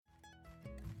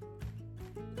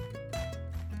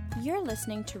You're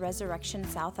listening to Resurrection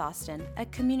South Austin, a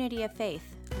community of faith,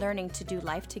 learning to do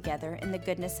life together in the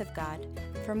goodness of God.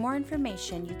 For more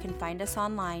information, you can find us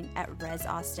online at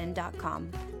resaustin.com.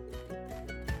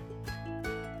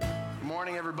 Good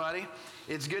morning, everybody.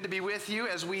 It's good to be with you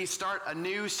as we start a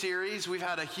new series. We've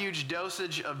had a huge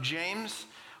dosage of James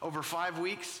over 5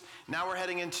 weeks. Now we're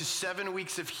heading into 7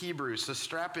 weeks of Hebrews, so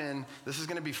strap in. This is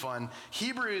going to be fun.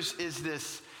 Hebrews is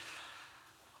this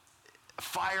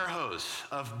fire hose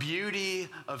of beauty,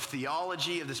 of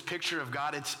theology, of this picture of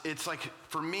God. It's like,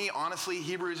 for me, honestly,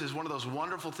 Hebrews is one of those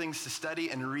wonderful things to study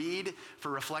and read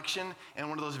for reflection, and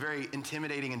one of those very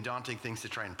intimidating and daunting things to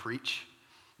try and preach,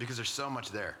 because there's so much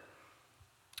there.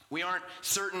 We aren't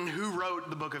certain who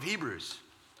wrote the book of Hebrews.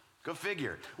 Go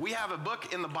figure. We have a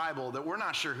book in the Bible that we're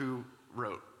not sure who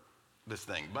wrote this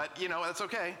thing, but that's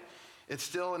okay. It's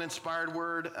still an inspired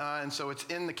word, and so it's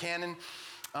in the canon.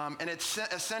 And it's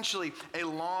essentially a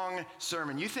long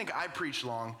sermon. You think I preach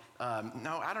long?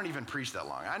 No, I don't even preach that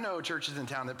long. I know churches in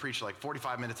town that preach like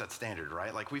 45 minutes at standard,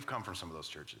 right? Like we've come from some of those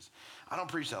churches. I don't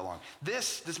preach that long.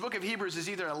 This book of Hebrews is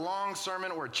either a long sermon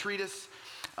or a treatise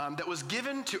that was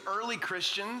given to early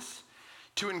Christians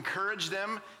to encourage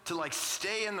them to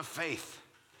stay in the faith,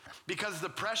 because the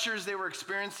pressures they were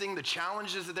experiencing, the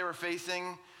challenges that they were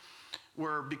facing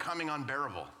were becoming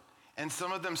unbearable. And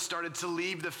some of them started to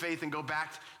leave the faith and go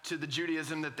back to the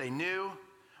Judaism that they knew,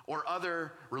 or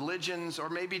other religions, or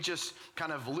maybe just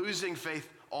kind of losing faith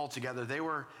altogether. They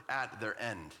were at their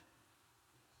end.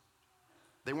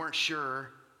 They weren't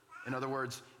sure, in other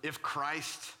words, if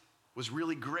Christ was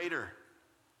really greater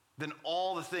than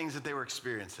all the things that they were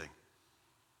experiencing.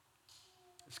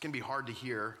 This can be hard to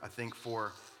hear, I think,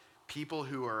 for people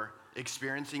who are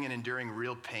experiencing and enduring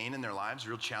real pain in their lives,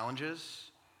 real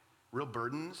challenges, real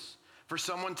burdens. For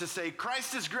someone to say,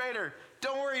 Christ is greater,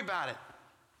 don't worry about it,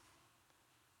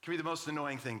 can be the most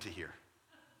annoying thing to hear.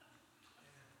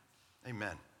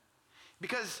 Amen.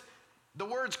 Because the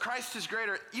words Christ is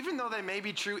greater, even though they may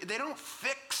be true, they don't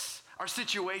fix our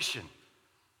situation.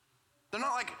 They're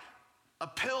not like a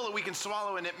pill that we can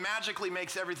swallow and it magically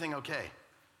makes everything okay.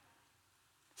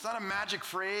 It's not a magic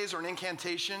phrase or an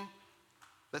incantation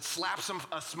that slaps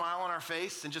a smile on our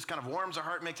face and just kind of warms our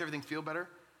heart and makes everything feel better.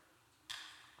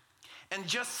 And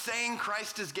just saying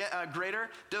Christ is greater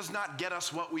does not get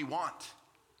us what we want.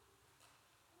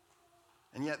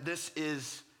 And yet this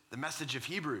is the message of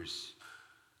Hebrews.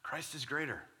 Christ is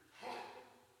greater.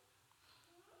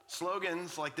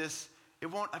 Slogans like this, it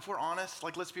won't, if we're honest,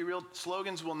 let's be real,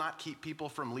 slogans will not keep people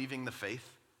from leaving the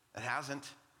faith. It hasn't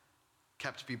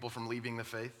kept people from leaving the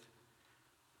faith.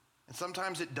 And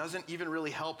sometimes it doesn't even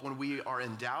really help when we are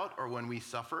in doubt or when we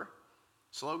suffer.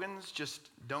 Slogans just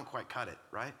don't quite cut it,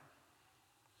 right?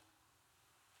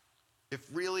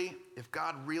 If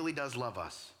God really does love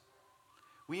us,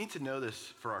 we need to know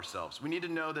this for ourselves. We need to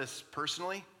know this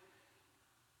personally.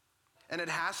 And it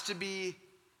has to be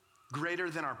greater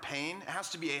than our pain. It has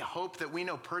to be a hope that we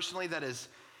know personally that is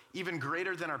even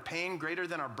greater than our pain, greater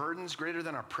than our burdens, greater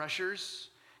than our pressures,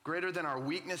 greater than our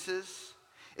weaknesses.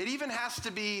 It even has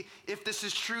to be, if this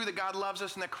is true that God loves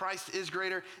us and that Christ is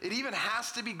greater, it even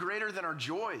has to be greater than our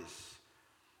joys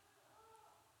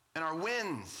and our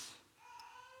wins.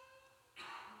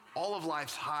 All of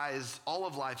life's highs, all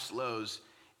of life's lows,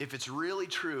 if it's really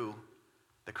true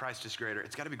that Christ is greater,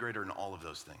 it's got to be greater in all of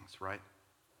those things, right?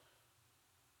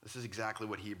 This is exactly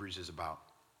what Hebrews is about.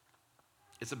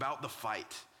 It's about the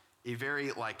fight, a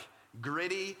very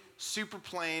gritty, super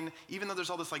plain, even though there's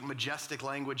all this majestic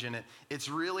language in it, it's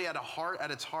really at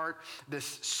its heart,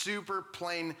 this super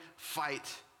plain fight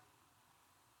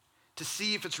to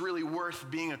see if it's really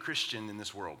worth being a Christian in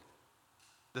this world,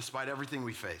 despite everything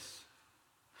we face.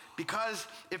 Because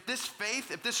if this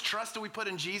faith, if this trust that we put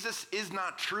in Jesus is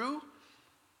not true,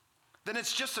 then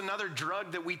it's just another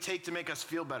drug that we take to make us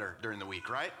feel better during the week,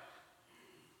 right?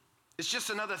 It's just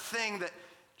another thing that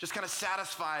just kind of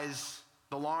satisfies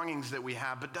the longings that we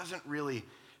have, but doesn't really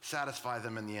satisfy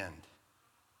them in the end.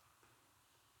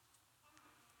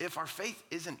 If our faith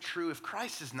isn't true, if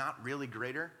Christ is not really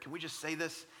greater, can we just say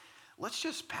this? Let's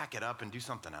just pack it up and do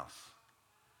something else.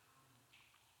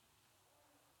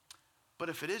 But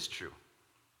if it is true,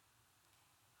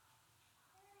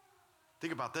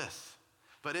 think about this.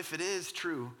 But if it is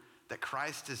true that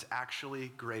Christ is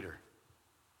actually greater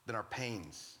than our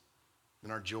pains,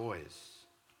 than our joys,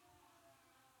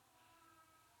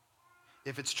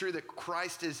 if it's true that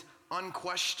Christ is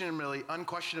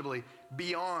unquestionably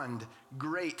beyond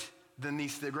greater than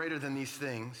these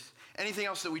things, anything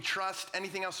else that we trust,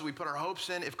 anything else that we put our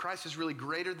hopes in, if Christ is really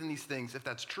greater than these things, if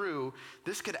that's true,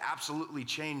 this could absolutely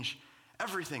change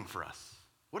everything for us.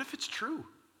 What if it's true?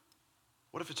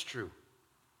 What if it's true?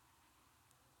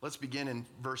 Let's begin in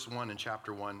verse 1 in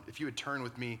chapter 1. If you would turn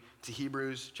with me to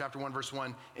Hebrews chapter 1, verse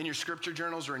 1, in your scripture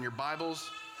journals or in your Bibles.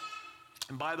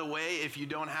 And by the way, if you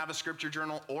don't have a scripture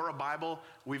journal or a Bible,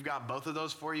 we've got both of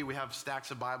those for you. We have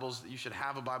stacks of Bibles. You should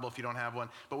have a Bible if you don't have one.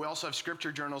 But we also have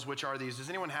scripture journals, which are these. Does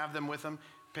anyone have them with them?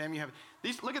 Pam, you have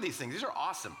these. Look at these things. These are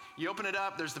awesome. You open it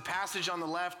up. There's the passage on the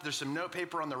left. There's some note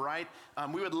paper on the right.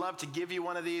 We would love to give you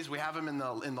one of these. We have them in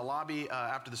the lobby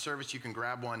after the service. You can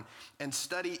grab one and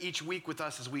study each week with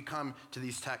us as we come to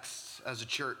these texts as a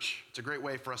church. It's a great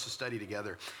way for us to study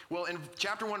together. Well, in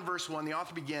chapter 1, verse 1, the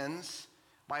author begins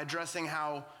by addressing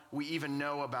how we even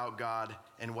know about God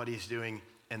and what he's doing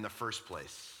in the first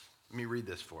place. Let me read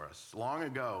this for us. Long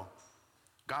ago,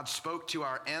 God spoke to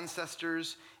our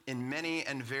ancestors in many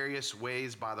and various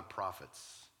ways by the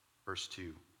prophets. Verse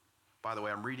 2. By the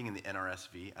way, I'm reading in the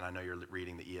NRSV, and I know you're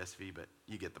reading the ESV, but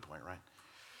you get the point, right?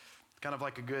 It's kind of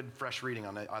like a good, fresh reading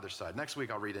on either side. Next week,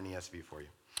 I'll read an ESV for you.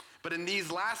 But in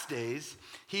these last days,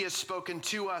 he has spoken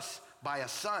to us by a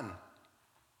son,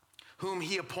 whom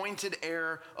he appointed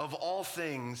heir of all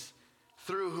things,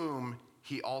 through whom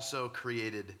he also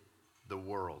created the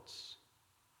worlds.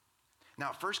 Now,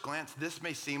 at first glance, this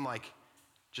may seem like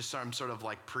just some sort of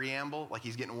like preamble, like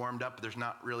he's getting warmed up, but there's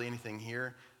not really anything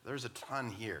here. There's a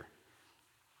ton here.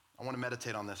 I want to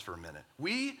meditate on this for a minute.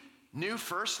 We knew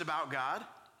first about God,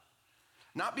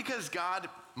 not because God,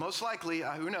 most likely,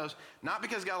 who knows, not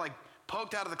because God like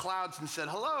poked out of the clouds and said,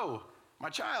 hello, my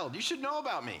child, you should know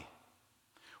about me.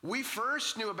 We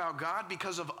first knew about God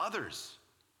because of others,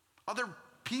 other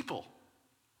people.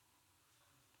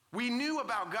 We knew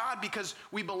about God because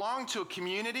we belonged to a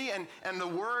community and the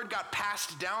word got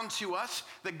passed down to us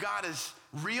that God is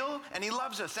real and he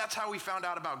loves us. That's how we found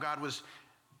out about God, was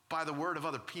by the word of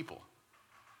other people,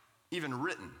 even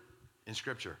written in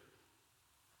Scripture.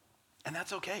 And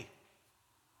that's okay.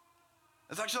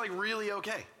 That's actually like really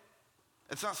okay.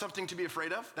 It's not something to be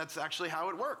afraid of. That's actually how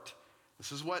it worked.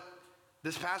 This is what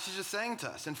this passage is saying to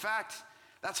us. In fact,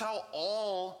 that's how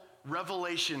all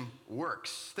revelation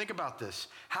works. Think about this.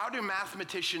 How do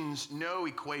mathematicians know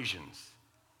equations?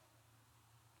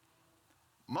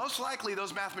 Most likely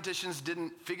those mathematicians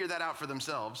didn't figure that out for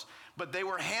themselves, but they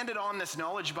were handed on this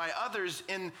knowledge by others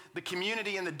in the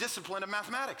community and the discipline of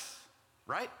mathematics,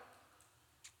 right?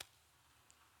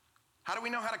 How do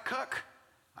we know how to cook?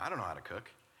 I don't know how to cook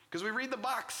because we read the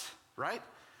box, right?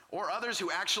 Or others who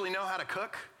actually know how to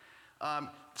cook.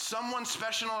 Someone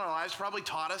special in our lives probably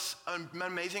taught us an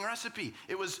amazing recipe.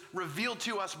 It was revealed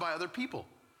to us by other people.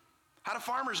 How do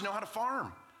farmers know how to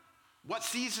farm? What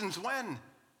seasons when?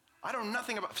 I don't know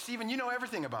nothing about, Stephen, you know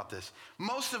everything about this.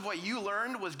 Most of what you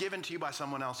learned was given to you by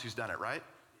someone else who's done it, right?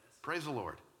 Yes. Praise the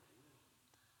Lord.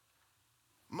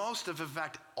 Most of, in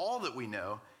fact, all that we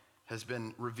know has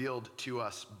been revealed to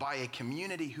us by a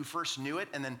community who first knew it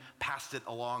and then passed it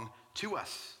along to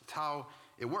us. That's how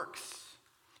it works.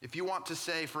 If you want to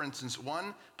say, for instance,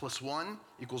 1 + 1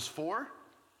 = 4,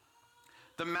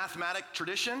 the mathematic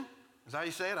tradition, is that how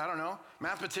you say it? I don't know.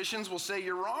 Mathematicians will say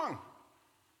you're wrong.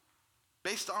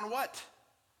 Based on what?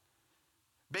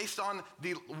 Based on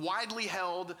the widely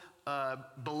held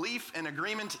belief and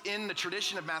agreement in the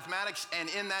tradition of mathematics and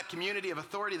in that community of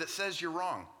authority that says you're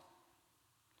wrong.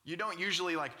 You don't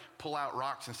usually like pull out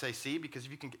rocks and say, see, because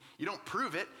if you don't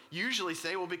prove it. You usually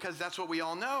say, well, because that's what we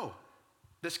all know.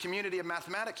 This community of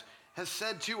mathematics has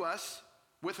said to us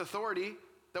with authority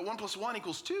that 1 + 1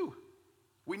 = 2.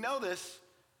 We know this,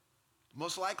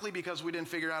 most likely because we didn't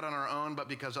figure it out on our own, but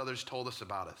because others told us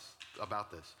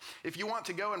about this. If you want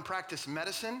to go and practice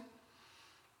medicine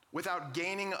without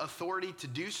gaining authority to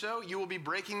do so, you will be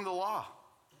breaking the law.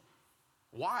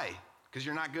 Why? Because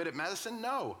you're not good at medicine?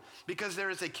 No. Because there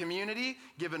is a community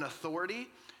given authority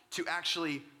to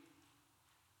actually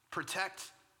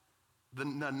protect the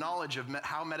knowledge of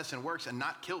how medicine works and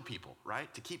not kill people,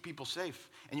 right? To keep people safe.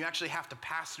 And you actually have to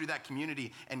pass through that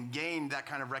community and gain that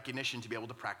kind of recognition to be able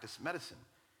to practice medicine.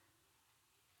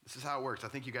 This is how it works. I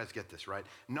think you guys get this, right?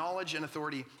 Knowledge and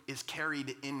authority is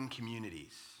carried in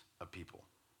communities of people.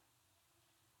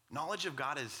 Knowledge of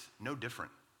God is no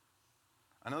different.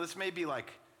 I know this may be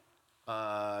like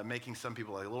making some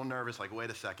people like a little nervous, like, wait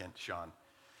a second, Sean.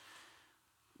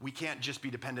 We can't just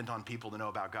be dependent on people to know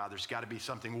about God. There's got to be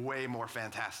something way more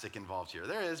fantastic involved here.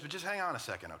 There is, but just hang on a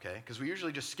second, okay? Because we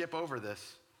usually just skip over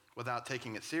this without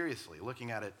taking it seriously, looking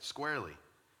at it squarely.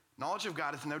 Knowledge of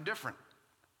God is no different.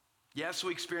 Yes,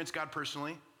 we experience God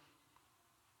personally.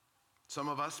 Some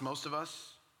of us, most of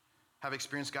us, have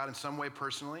experienced God in some way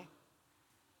personally.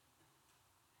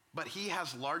 But he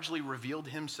has largely revealed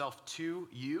himself to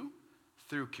you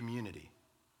through community.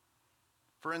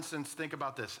 For instance, think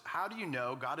about this. How do you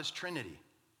know God is Trinity?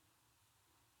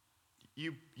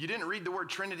 You didn't read the word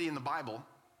Trinity in the Bible.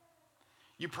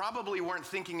 You probably weren't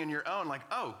thinking in your own like,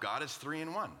 oh, God is 3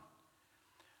 in 1.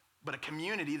 But a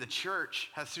community, the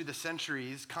church, has through the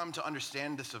centuries come to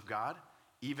understand this of God,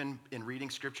 even in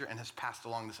reading scripture, and has passed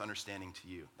along this understanding to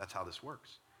you. That's how this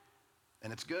works.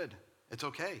 And it's good. It's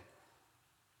okay.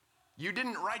 You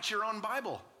didn't write your own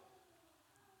Bible.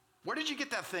 Where did you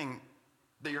get that thing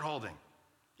that you're holding?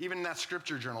 Even in that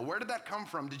scripture journal. Where did that come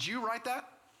from? Did you write that?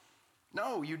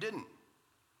 No, you didn't.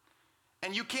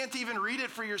 And you can't even read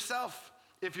it for yourself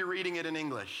if you're reading it in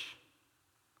English.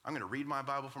 I'm going to read my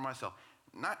Bible for myself.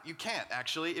 You can't,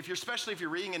 actually. Especially if you're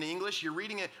reading in English, you're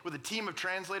reading it with a team of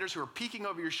translators who are peeking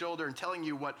over your shoulder and telling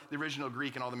you what the original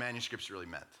Greek and all the manuscripts really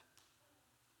meant.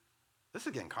 This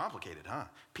is getting complicated, huh?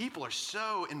 People are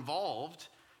so involved.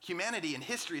 Humanity and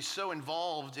history is so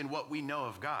involved in what we know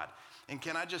of God. And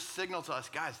can I just signal to us,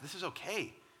 guys, this is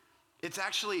okay. It's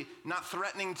actually not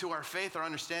threatening to our faith, our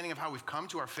understanding of how we've come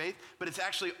to our faith, but it's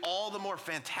actually all the more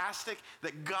fantastic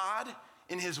that God,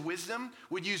 in his wisdom,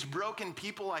 would use broken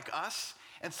people like us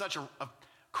and such a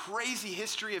crazy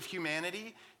history of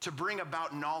humanity to bring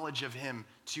about knowledge of him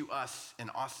to us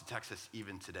in Austin, Texas,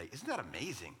 even today. Isn't that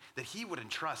amazing that he would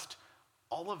entrust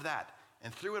all of that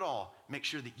and through it all, make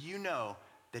sure that you know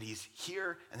that he's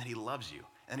here and that he loves you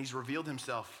and he's revealed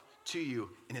himself to you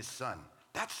in his son.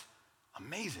 That's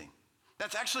amazing.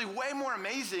 That's actually way more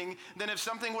amazing than if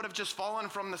something would have just fallen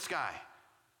from the sky.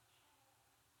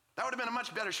 That would have been a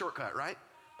much better shortcut, right?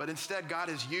 But instead, God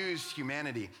has used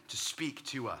humanity to speak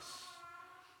to us.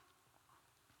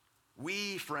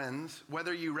 We, friends,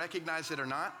 whether you recognize it or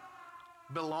not,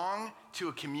 belong to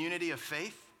a community of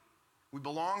faith. We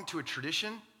belong to a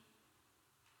tradition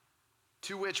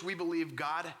to which we believe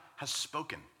God has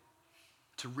spoken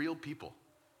to real people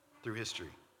through history.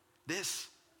 This,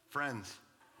 friends,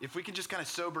 if we can just kind of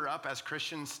sober up as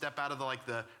Christians, step out of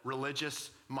the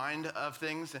religious mind of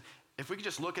things, if we could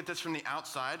just look at this from the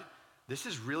outside, this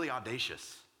is really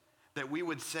audacious that we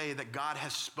would say that God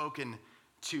has spoken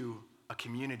to a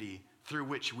community through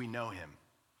which we know him.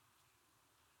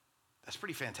 That's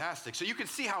pretty fantastic. So you can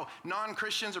see how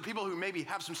non-Christians or people who maybe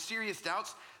have some serious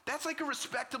doubts, that's like a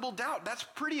respectable doubt. That's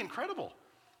pretty incredible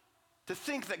to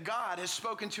think that God has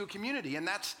spoken to a community, and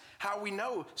that's how we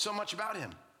know so much about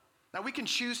him. Now, we can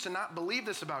choose to not believe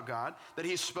this about God, that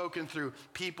he's spoken through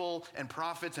people and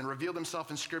prophets and revealed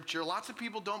himself in scripture. Lots of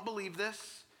people don't believe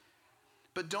this,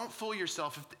 but don't fool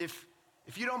yourself. If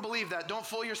you don't believe that, don't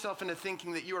fool yourself into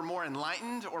thinking that you are more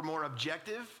enlightened or more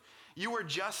objective. You are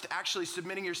just actually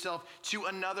submitting yourself to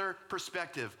another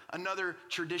perspective, another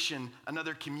tradition,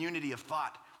 another community of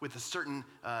thought with a certain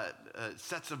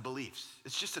sets of beliefs.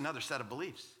 It's just another set of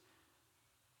beliefs.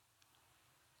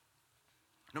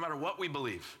 No matter what we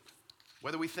believe,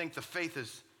 whether we think the faith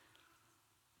is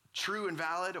true and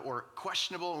valid or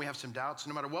questionable and we have some doubts,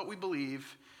 no matter what we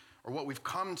believe or what we've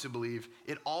come to believe,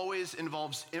 it always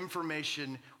involves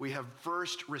information we have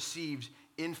first received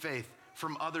in faith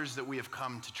from others that we have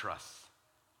come to trust.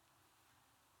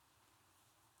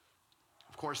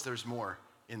 Of course, there's more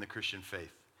in the Christian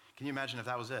faith. Can you imagine if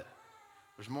that was it?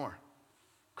 There's more.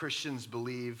 Christians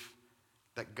believe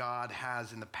that God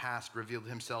has in the past revealed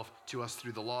himself to us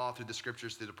through the law, through the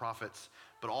scriptures, through the prophets,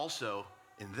 but also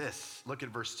in this. Look at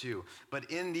verse 2. But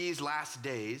in these last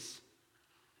days,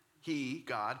 he,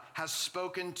 God, has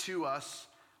spoken to us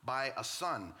by a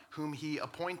son, whom he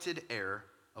appointed heir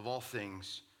of all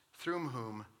things, through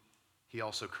whom he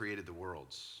also created the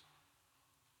worlds.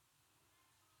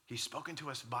 He's spoken to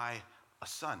us by a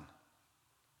son.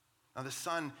 Now, the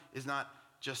son is not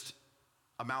just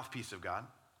a mouthpiece of God.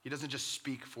 He doesn't just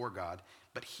speak for God,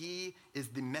 but he is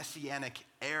the messianic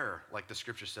heir, like the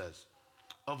scripture says,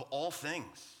 of all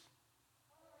things.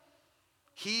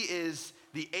 He is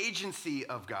the agency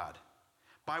of God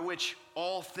by which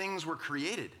all things were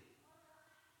created.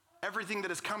 Everything that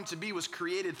has come to be was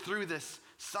created through this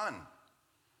Son.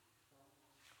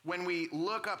 When we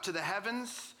look up to the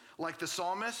heavens, like the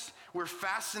psalmist, we're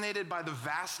fascinated by the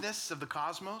vastness of the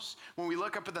cosmos. When we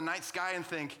look up at the night sky and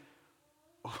think,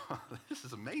 oh, this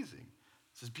is amazing.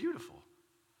 This is beautiful.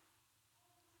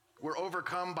 We're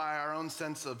overcome by our own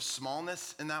sense of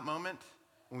smallness in that moment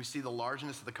when we see the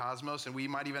largeness of the cosmos, and we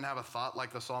might even have a thought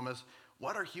like the psalmist,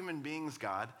 what are human beings,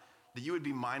 God, that you would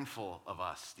be mindful of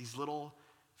us, these little,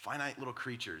 finite little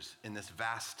creatures in this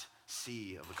vast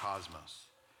sea of the cosmos.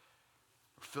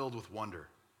 We're filled with wonder.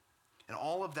 And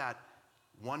all of that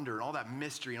wonder and all that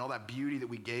mystery and all that beauty that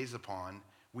we gaze upon,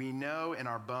 we know in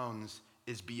our bones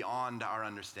is beyond our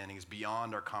understanding, is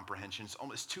beyond our comprehension. It's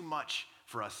almost too much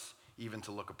for us even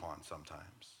to look upon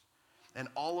sometimes. And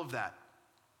all of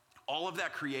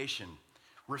that creation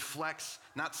reflects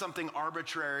not something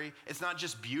arbitrary. It's not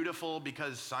just beautiful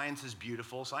because science is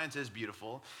beautiful. Science is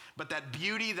beautiful. But that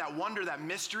beauty, that wonder, that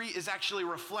mystery is actually a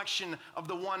reflection of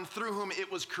the one through whom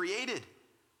it was created.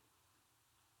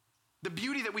 The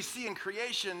beauty that we see in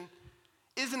creation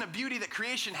isn't a beauty that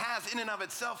creation has in and of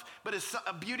itself, but is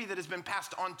a beauty that has been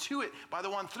passed on to it by the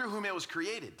one through whom it was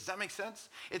created. Does that make sense?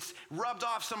 It's rubbed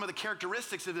off some of the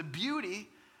characteristics of the beauty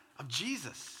of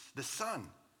Jesus, the Son.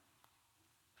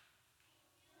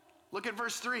 Look at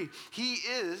verse 3. He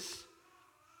is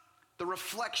the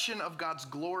reflection of God's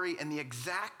glory and the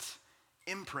exact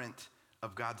imprint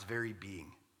of God's very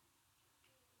being.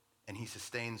 And he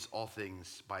sustains all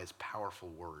things by his powerful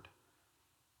word.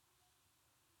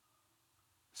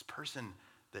 This person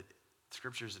that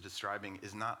scriptures are describing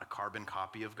is not a carbon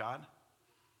copy of God.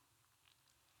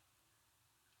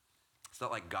 It's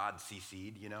not like God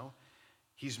CC'd, you know.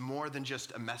 He's more than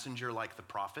just a messenger like the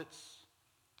prophets.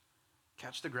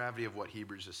 Catch the gravity of what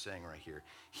Hebrews is saying right here.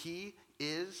 He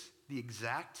is the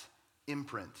exact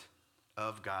imprint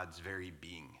of God's very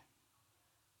being.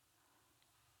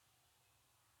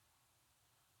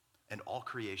 And all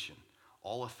creation,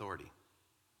 all authority,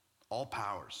 all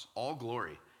powers, all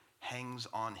glory hangs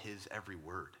on his every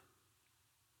word.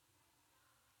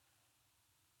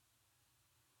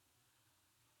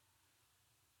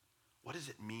 What does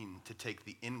it mean to take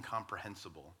the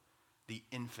incomprehensible, the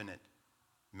infinite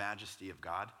majesty of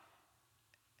God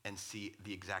and see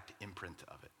the exact imprint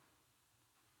of it?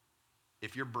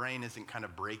 If your brain isn't kind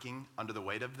of breaking under the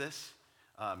weight of this,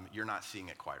 you're not seeing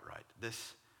it quite right.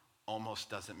 This almost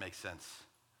doesn't make sense.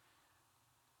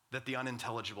 That the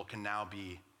unintelligible can now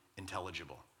be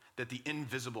intelligible. That the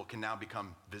invisible can now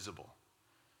become visible.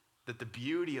 That the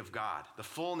beauty of God, the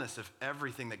fullness of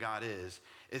everything that God is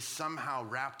somehow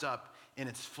wrapped up in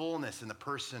its fullness in the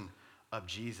person of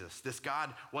Jesus. This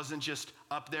God wasn't just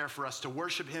up there for us to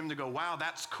worship him, to go, wow,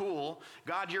 that's cool.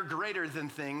 God, you're greater than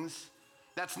things.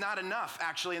 That's not enough,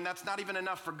 actually, and that's not even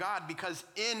enough for God, because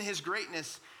in his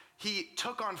greatness, he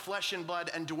took on flesh and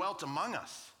blood and dwelt among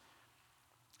us.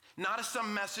 Not as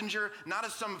some messenger, not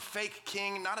as some fake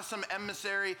king, not as some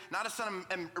emissary, not as some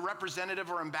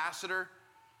representative or ambassador,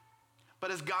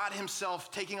 but as God himself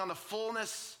taking on the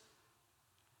fullness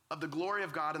of the glory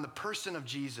of God in the person of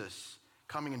Jesus,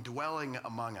 coming and dwelling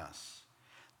among us.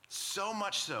 So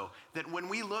much so that when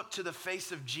we look to the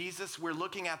face of Jesus, we're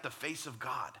looking at the face of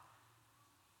God.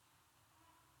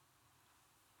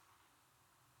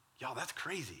 Y'all, that's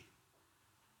crazy.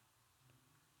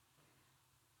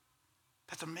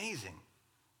 That's amazing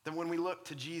that when we look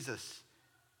to Jesus,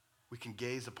 we can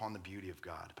gaze upon the beauty of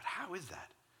God. But how is that?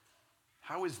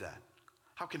 How is that?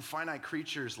 How can finite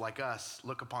creatures like us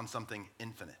look upon something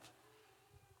infinite?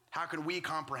 How can we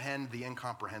comprehend the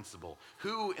incomprehensible?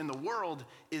 Who in the world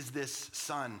is this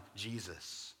Son,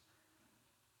 Jesus?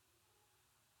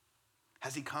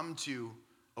 Has he come to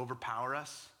overpower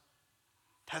us?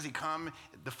 Has he come,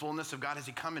 the fullness of God, has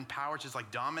he come in power to just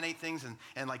like dominate things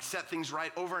and like set things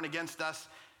right over and against us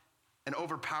and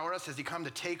overpower us? Has he come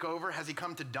to take over? Has he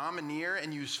come to domineer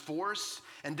and use force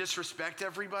and disrespect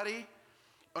everybody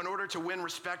in order to win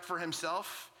respect for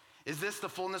himself? Is this the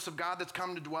fullness of God that's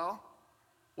come to dwell?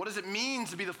 What does it mean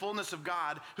to be the fullness of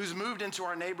God who's moved into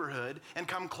our neighborhood and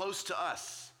come close to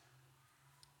us?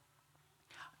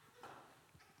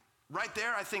 Right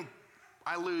there, I think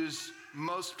I lose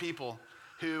most people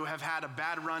who have had a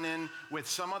bad run-in with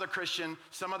some other Christian,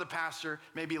 some other pastor,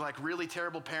 maybe like really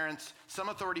terrible parents, some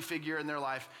authority figure in their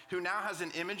life, who now has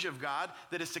an image of God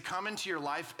that is to come into your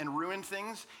life and ruin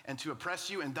things and to oppress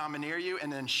you and domineer you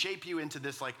and then shape you into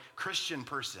this like Christian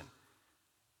person.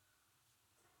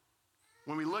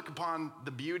 When we look upon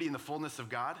the beauty and the fullness of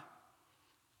God,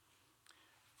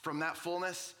 from that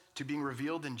fullness to being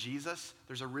revealed in Jesus,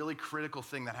 there's a really critical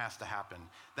thing that has to happen.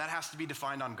 That has to be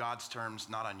defined on God's terms,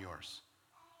 not on yours.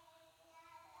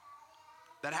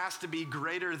 That has to be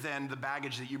greater than the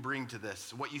baggage that you bring to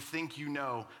this, what you think you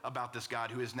know about this God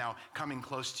who is now coming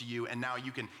close to you and now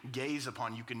you can gaze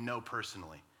upon, you can know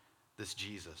personally, this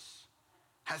Jesus.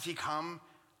 Has he come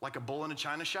like a bull in a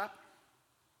china shop?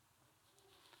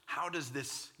 How does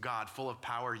this God full of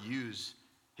power use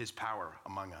his power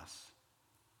among us?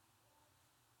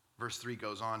 Verse 3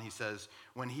 goes on, he says,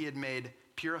 when he had made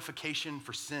purification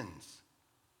for sins,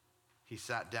 he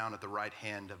sat down at the right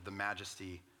hand of the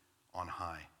majesty on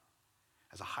high.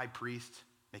 As a high priest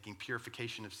making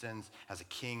purification of sins, as a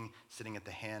king sitting at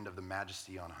the hand of the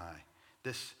majesty on high.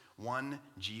 This one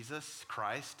Jesus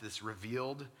Christ, this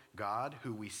revealed God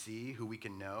who we see, who we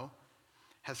can know,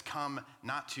 has come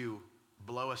not to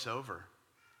blow us over,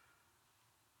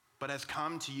 but has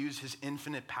come to use his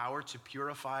infinite power to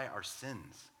purify our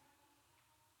sins,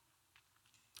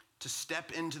 to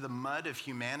step into the mud of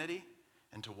humanity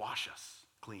and to wash us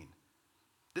clean.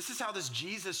 This is how this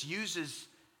Jesus uses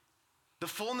the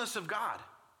fullness of God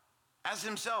as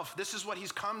himself. This is what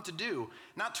he's come to do,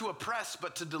 not to oppress,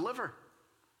 but to deliver,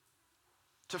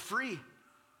 to free,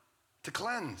 to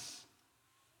cleanse.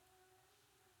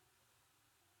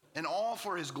 And all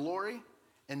for his glory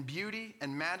and beauty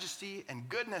and majesty and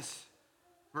goodness.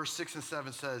 Verse 6 and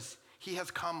 7 says, he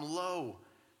has come low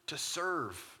to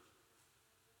serve,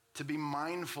 to be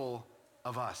mindful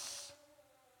of us,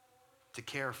 to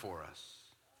care for us.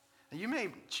 And you may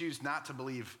choose not to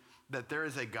believe that there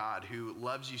is a God who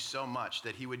loves you so much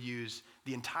that he would use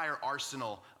the entire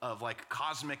arsenal of like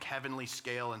cosmic heavenly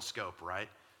scale and scope, right?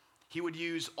 He would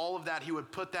use all of that. He would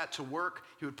put that to work.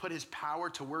 He would put his power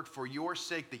to work for your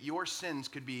sake, that your sins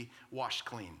could be washed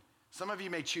clean. Some of you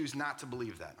may choose not to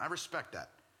believe that. I respect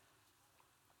that.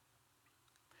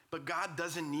 But God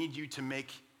doesn't need you to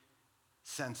make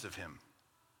sense of him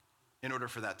in order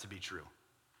for that to be true.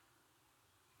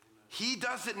 He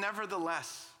does it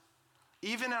nevertheless.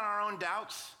 Even in our own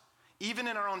doubts, even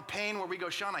in our own pain where we go,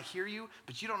 Sean, I hear you,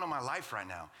 but you don't know my life right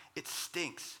now. It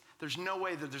stinks. There's no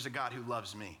way that there's a God who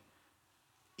loves me.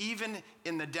 Even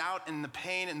in the doubt and the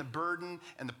pain and the burden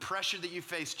and the pressure that you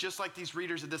face, just like these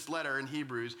readers of this letter in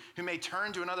Hebrews, who may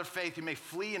turn to another faith, who may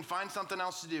flee and find something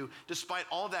else to do, despite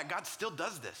all of that, God still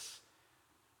does this,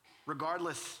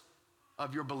 regardless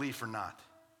of your belief or not.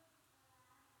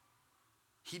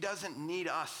 He doesn't need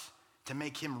us to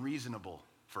make him reasonable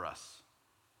for us.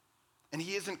 And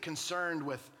he isn't concerned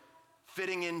with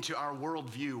fitting into our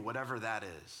worldview, whatever that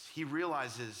is. He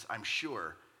realizes, I'm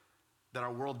sure, that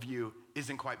our worldview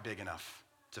isn't quite big enough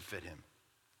to fit him.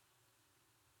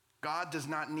 God does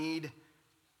not need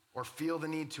or feel the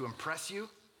need to impress you.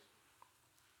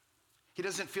 He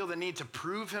doesn't feel the need to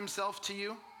prove himself to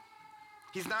you.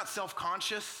 He's not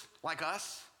self-conscious like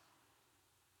us.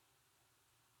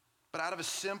 But out of a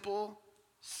simple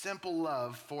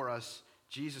love for us,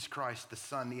 Jesus Christ, the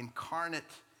Son, the incarnate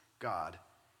God,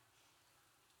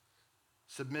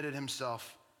 submitted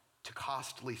himself to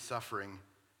costly suffering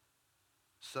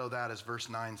so that, as verse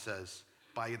 9 says,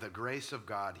 by the grace of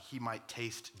God, he might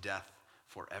taste death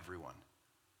for everyone.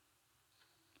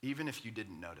 Even if you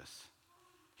didn't notice,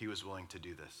 he was willing to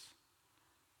do this.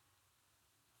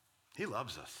 He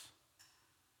loves us,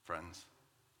 friends.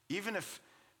 Even if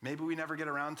maybe we never get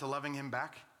around to loving him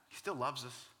back, he still loves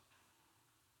us.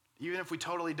 Even if we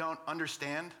totally don't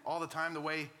understand all the time the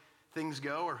way things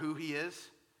go or who he is,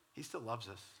 he still loves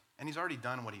us. And he's already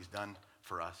done what he's done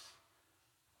for us.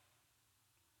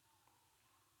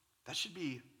 That should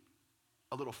be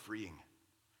a little freeing.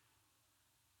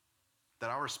 That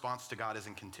our response to God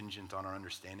isn't contingent on our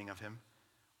understanding of him,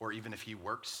 or even if he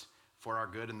works for our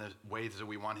good in the ways that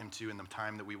we want him to, in the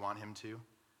time that we want him to.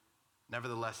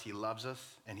 Nevertheless, he loves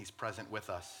us and he's present with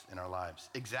us in our lives,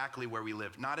 exactly where we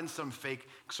live. Not in some fake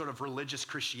sort of religious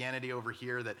Christianity over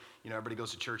here that, everybody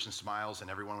goes to church and smiles and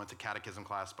everyone went to catechism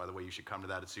class. By the way, you should come to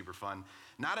that. It's super fun.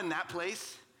 Not in that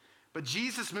place, but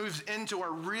Jesus moves into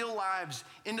our real lives,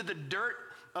 into the dirt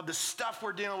of the stuff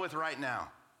we're dealing with right now.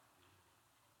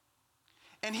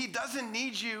 And he doesn't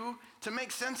need you to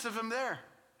make sense of him there.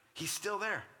 He's still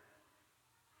there.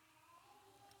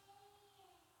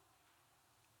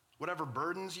 Whatever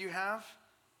burdens you have,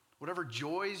 whatever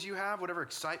joys you have, whatever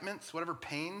excitements, whatever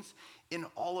pains, in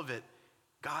all of it,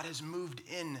 God has moved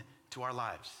into our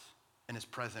lives and is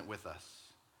present with us.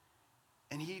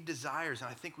 And he desires, and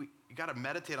I think you got to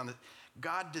meditate on this,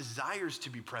 God desires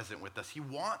to be present with us. He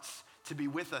wants to be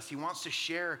with us. He wants to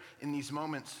share in these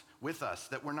moments with us,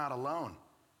 that we're not alone.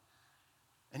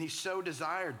 And he so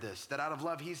desired this, that out of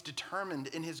love, he's determined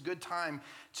in his good time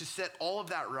to set all of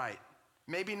that right.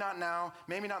 Maybe not now,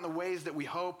 maybe not in the ways that we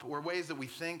hope or ways that we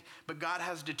think, but God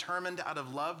has determined out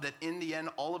of love that in the end,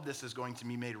 all of this is going to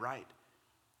be made right.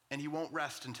 And he won't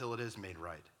rest until it is made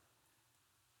right.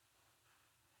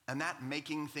 And that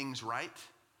making things right,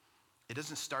 it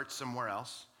doesn't start somewhere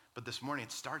else, but this morning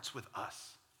it starts with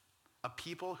us. A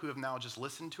people who have now just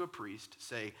listened to a priest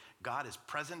say, God is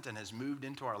present and has moved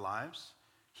into our lives.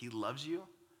 He loves you.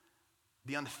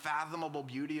 The unfathomable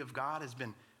beauty of God has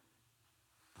been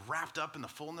wrapped up in the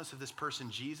fullness of this person,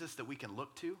 Jesus, that we can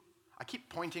look to. I keep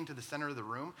pointing to the center of the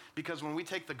room because when we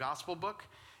take the gospel book,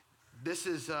 this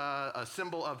is a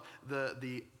symbol of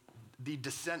the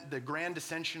descent, the grand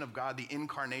descension of God, the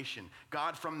incarnation.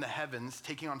 God from the heavens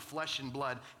taking on flesh and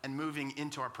blood and moving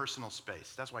into our personal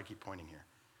space. That's why I keep pointing here.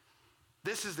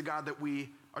 This is the God that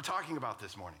we are talking about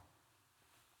this morning.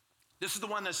 This is the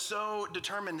one that's so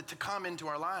determined to come into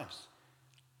our lives.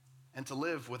 and to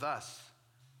live with us.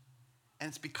 And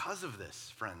it's because of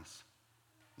this, friends,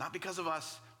 not because of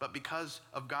us, but because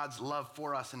of God's love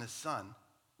for us and his Son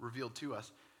revealed to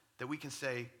us, that we can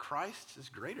say Christ is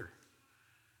greater.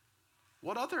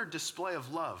 What other display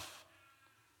of love,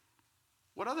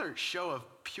 what other show of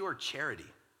pure charity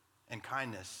and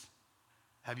kindness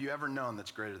have you ever known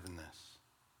that's greater than this?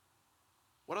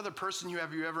 What other person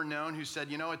have you ever known who said,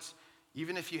 it's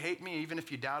even if you hate me, even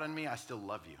if you doubt on me, I still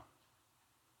love you,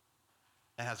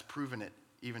 and has proven it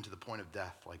even to the point of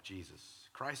death like Jesus?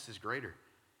 Christ is greater,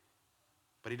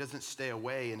 but he doesn't stay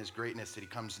away in his greatness, that he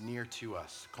comes near to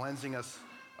us, cleansing us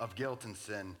of guilt and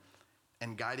sin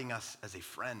and guiding us as a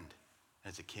friend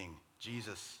and as a king.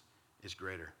 Jesus is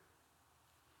greater.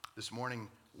 This morning,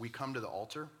 we come to the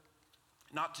altar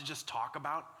not to just talk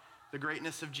about the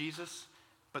greatness of Jesus,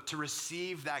 but to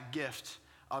receive that gift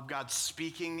of God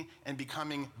speaking and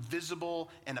becoming visible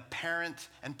and apparent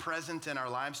and present in our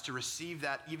lives, to receive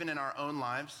that even in our own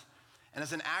lives. And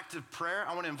as an act of prayer,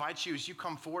 I want to invite you, as you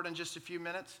come forward in just a few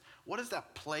minutes, what is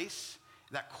that place,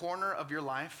 that corner of your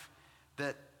life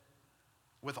that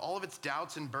with all of its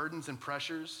doubts and burdens and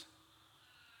pressures,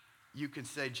 you can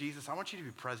say, Jesus, I want you to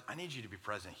be present. I need you to be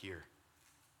present here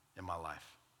in my life.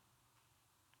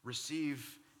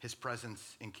 Receive his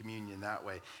presence in communion that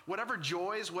way. Whatever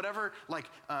joys, whatever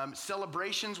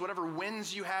celebrations, whatever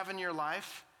wins you have in your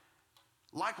life,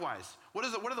 likewise, what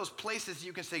are those places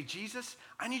you can say, Jesus,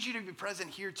 I need you to be present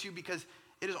here too, because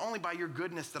it is only by your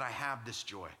goodness that I have this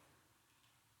joy.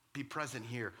 Be present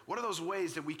here. What are those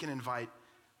ways that we can invite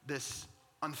this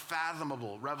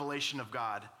unfathomable revelation of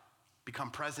God become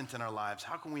present in our lives?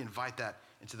 How can we invite that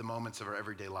into the moments of our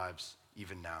everyday lives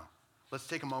even now? Let's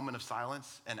take a moment of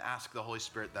silence and ask the Holy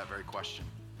Spirit that very question.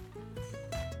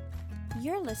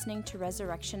 You're listening to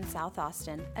Resurrection South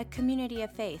Austin, a community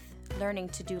of faith, learning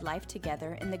to do life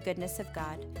together in the goodness of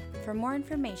God. For more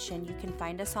information, you can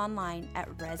find us online at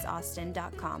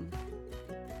resaustin.com.